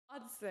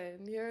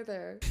Watson, you're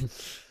there.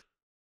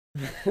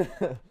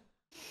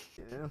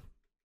 Yeah.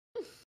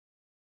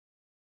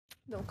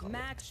 No comment.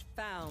 Match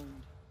found.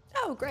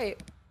 Oh,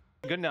 great.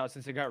 Good now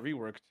since it got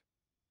reworked.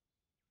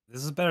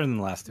 This is better than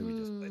the last two we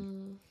just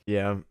played.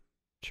 Yeah,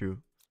 true.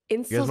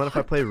 Insta You guys mind if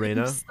I play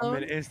Reyna? I'm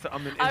an insta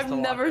I've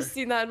never locker.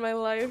 seen that in my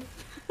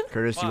life.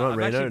 Curtis, you want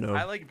Reyna or no?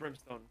 I like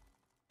Brimstone.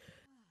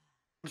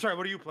 I'm sorry,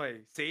 what do you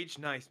play? Sage?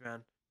 Nice,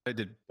 man. I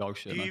did dog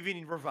shit. Do you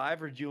even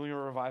revive, or do you only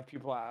revive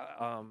people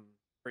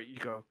for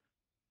eco?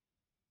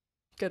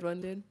 Good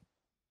one, dude.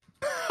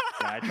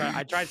 Yeah,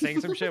 I tried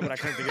saying some shit, but I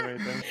couldn't think of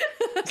anything.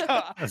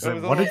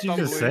 What did you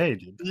just say,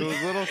 dude? It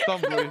was a little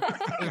stumbly.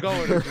 Just go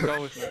with it. Just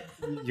go with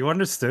it. You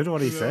understood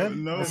what he said?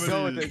 Just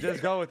go with it.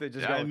 Just go with it.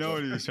 Just go I with know it.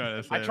 what he was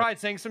trying to say. I tried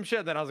saying some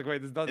shit, then I was like,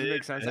 wait, this doesn't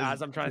make sense.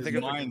 As I'm trying to think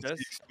of mine this.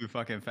 speaks too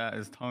fucking fat.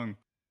 His tongue.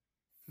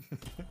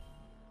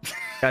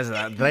 Guys,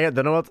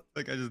 don't know what?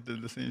 Like I just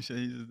did the same shit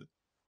he just did.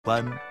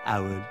 1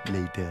 hour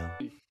later.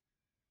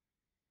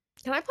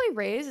 Can I play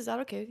Raze? Is that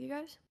okay with you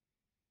guys?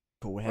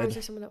 Go Or is ahead.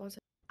 there someone that wants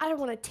it? I don't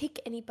want to take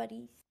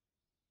anybody.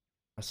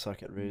 I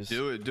suck at Raze.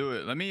 Do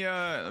it. Let me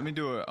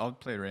do it. I'll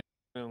play Rain.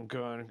 Oh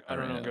god, I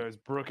don't know, Yeah. guys.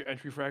 Brooke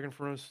entry fragging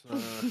for us.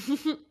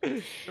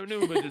 Don't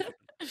know about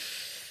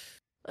this.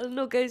 I don't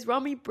know, guys.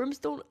 Ramee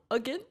Brimstone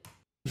again?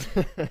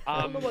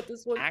 I don't know about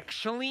this one.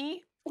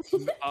 Actually,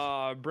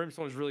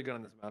 Brimstone is really good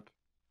on this map.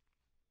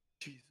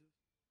 Jesus,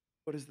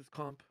 what is this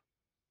comp?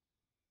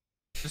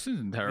 This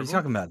isn't What are terrible. you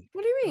talking about?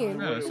 What do you mean?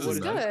 Yeah, This this is is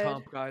this good.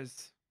 comp,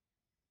 guys?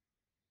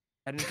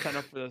 I didn't sign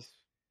up for this.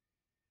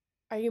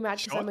 Are you mad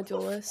because I'm a Shut the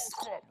duelist?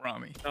 fuck up,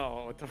 Ramee.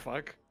 Oh, what the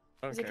fuck?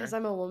 Is it Okay. because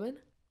I'm a woman?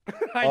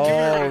 I knew you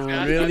were Oh, gonna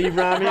ask really,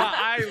 that. Ramee?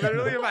 I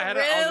literally in my head, I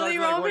was Really,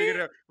 like, what are you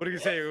Ramee? gonna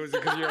say? Was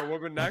it because you're a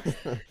woman next?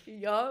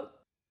 Yup.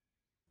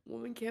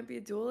 Woman can't be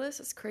a duelist?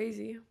 That's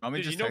crazy. Ramee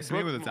Dude, just you know, texted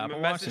me with Brooke its Apple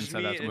Watch and messaged said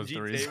me that in was the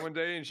GTA reason. one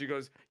day, and she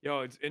goes, "Yo,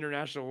 it's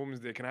International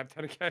Women's Day. Can I have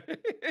 10K?"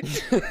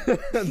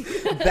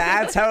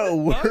 That's how it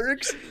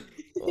works?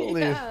 Holy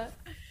Yeah.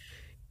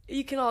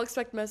 You can all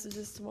expect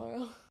messages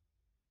tomorrow.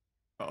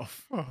 Oh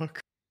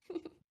fuck.